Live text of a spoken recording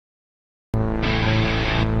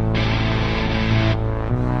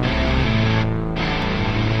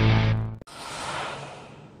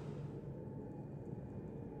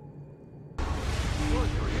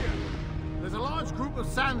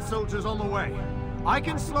soldiers on the way. I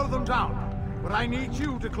can slow them down, but I need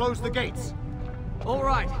you to close the gates. All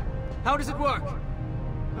right. How does it work?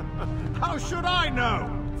 How should I know?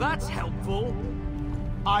 That's helpful.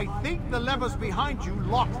 I think the levers behind you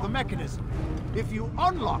lock the mechanism. If you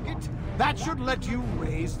unlock it, that should let you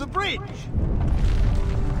raise the bridge.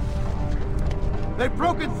 They've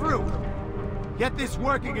broken through. Get this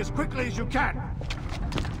working as quickly as you can.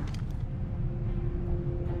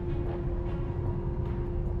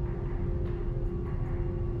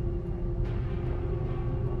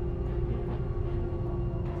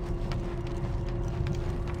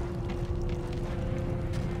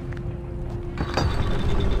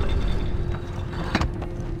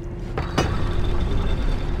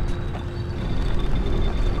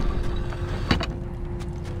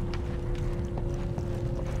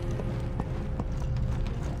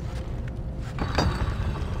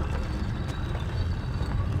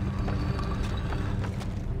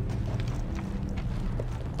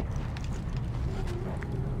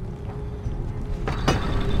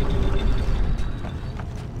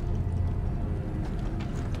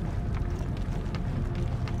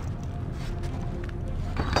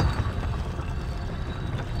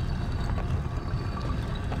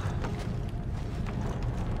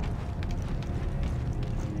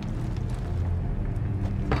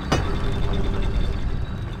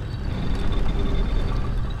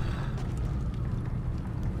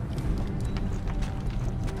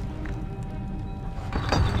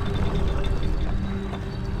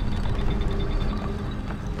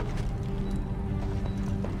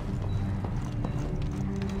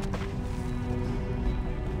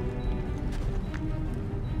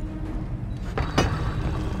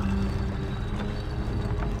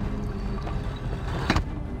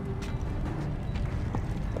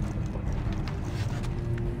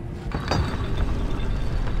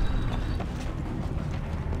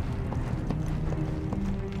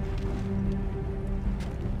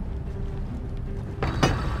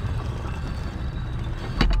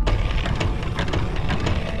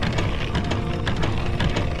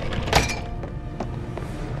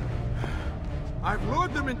 I've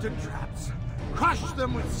lured them into traps, crushed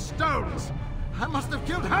them with stones. I must have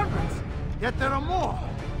killed hundreds, yet there are more.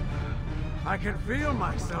 I can feel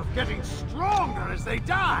myself getting stronger as they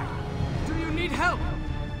die. Do you need help?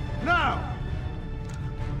 No.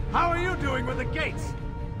 How are you doing with the gates?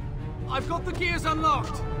 I've got the gears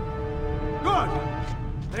unlocked. Good.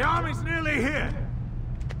 The army's nearly here.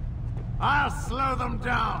 I'll slow them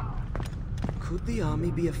down. Could the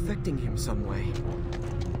army be affecting him some way?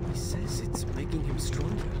 He says it's making him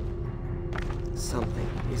stronger. Something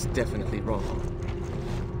is definitely wrong.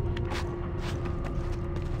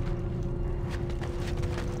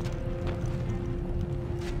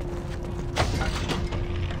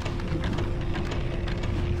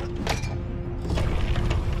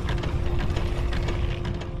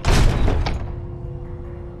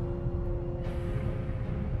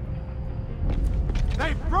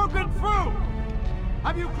 They've broken through!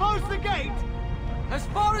 Have you closed the gate? As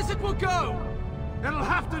far as it will go! It'll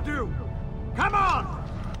have to do! Come on!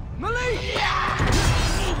 Malik!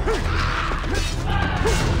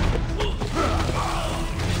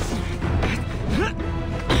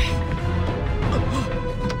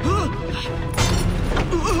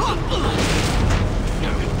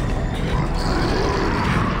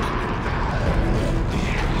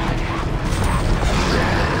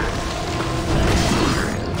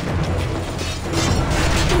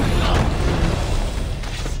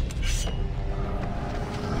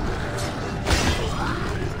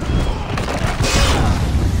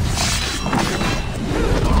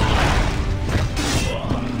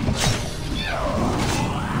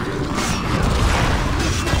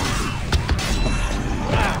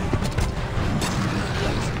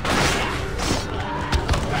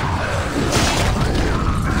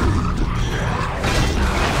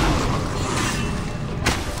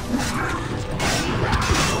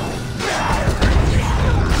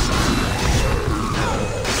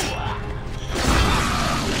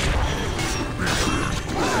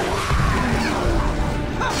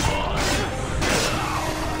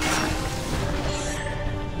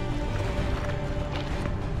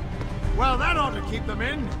 Well, that ought to keep them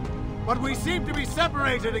in. But we seem to be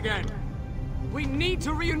separated again. We need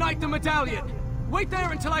to reunite the medallion. Wait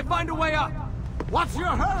there until I find a way up. What's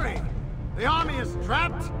your hurry? The army is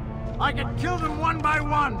trapped. I can kill them one by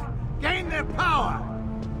one, gain their power.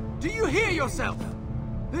 Do you hear yourself?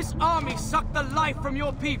 This army sucked the life from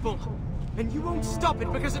your people. And you won't stop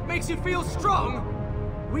it because it makes you feel strong.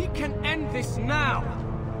 We can end this now.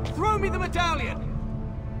 Throw me the medallion.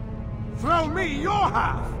 Throw me your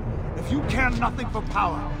half. If you care nothing for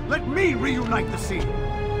power, let me reunite the seal.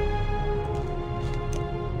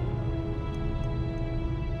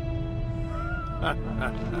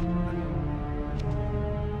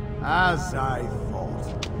 As I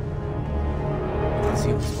thought.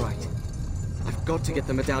 Razia was right. I've got to get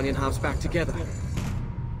the medallion halves back together.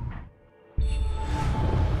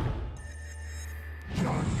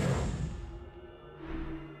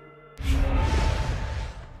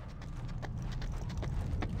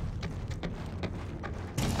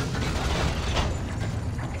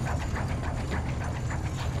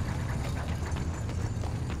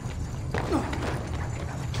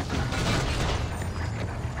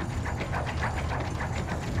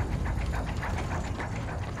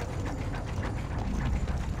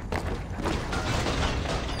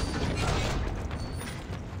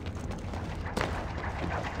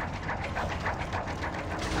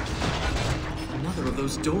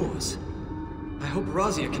 Those doors. I hope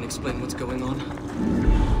Razia can explain what's going on.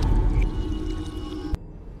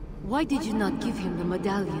 Why did you not give him the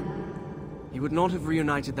medallion? He would not have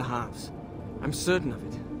reunited the halves. I'm certain of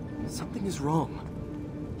it. Something is wrong.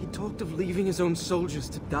 He talked of leaving his own soldiers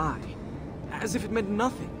to die, as if it meant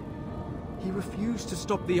nothing. He refused to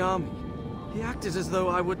stop the army. He acted as though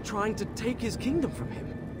I were trying to take his kingdom from him.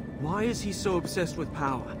 Why is he so obsessed with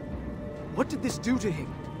power? What did this do to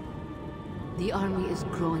him? The army is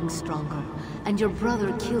growing stronger, and your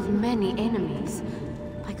brother killed many enemies.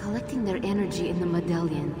 By collecting their energy in the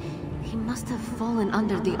medallion, he must have fallen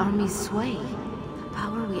under the army's sway. The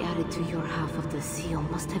power we added to your half of the seal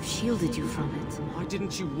must have shielded you from it. Why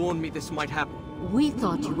didn't you warn me this might happen? We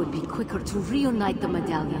thought you would be quicker to reunite the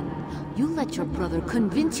medallion. You let your brother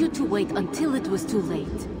convince you to wait until it was too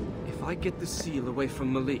late. If I get the seal away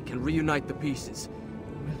from Malik and reunite the pieces,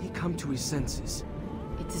 will he come to his senses?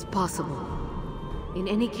 It is possible. In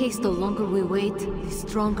any case, the longer we wait, the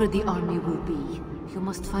stronger the army will be. You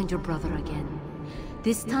must find your brother again.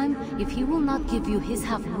 This time, if he will not give you his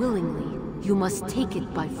half willingly, you must take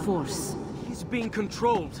it by force. He's being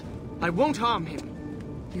controlled. I won't harm him.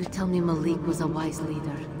 You tell me Malik was a wise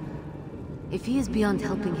leader. If he is beyond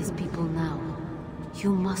helping his people now,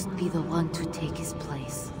 you must be the one to take his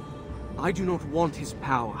place. I do not want his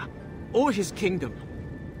power, or his kingdom.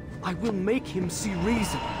 I will make him see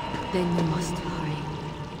reason. Then you must hurry.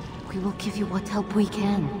 We will give you what help we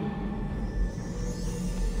can.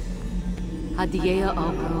 Hadiea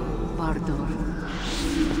Obro Bardor.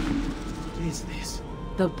 What is this?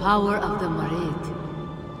 The power of the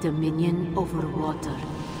Marid. Dominion over water.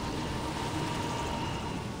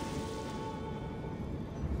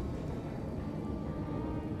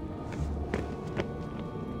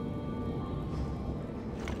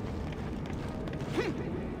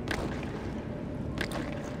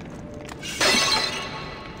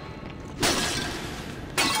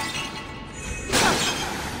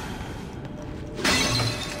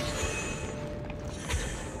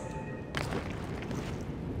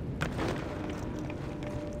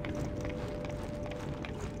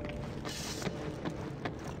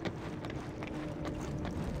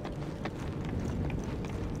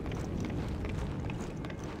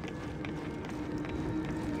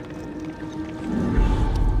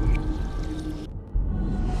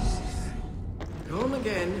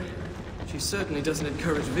 Again, she certainly doesn't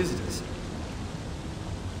encourage visitors.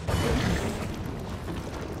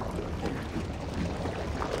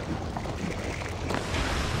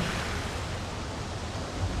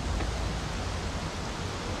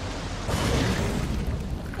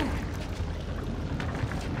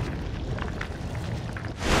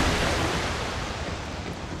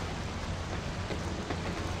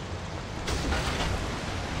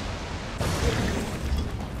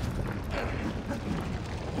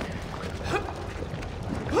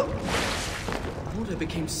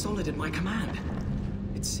 Became solid at my command.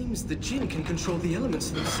 It seems the Jinn can control the elements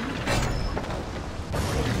themselves.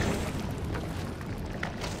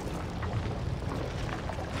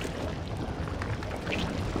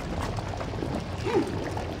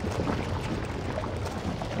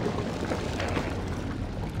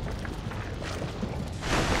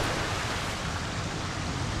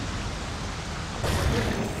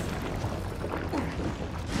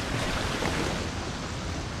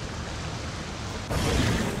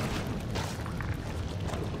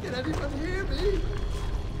 Anyone hear me?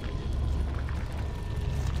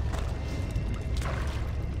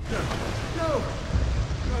 No!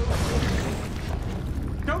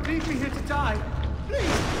 Don't leave me here to die! Please!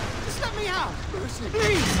 Just let me out! Mercy!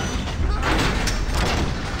 Please!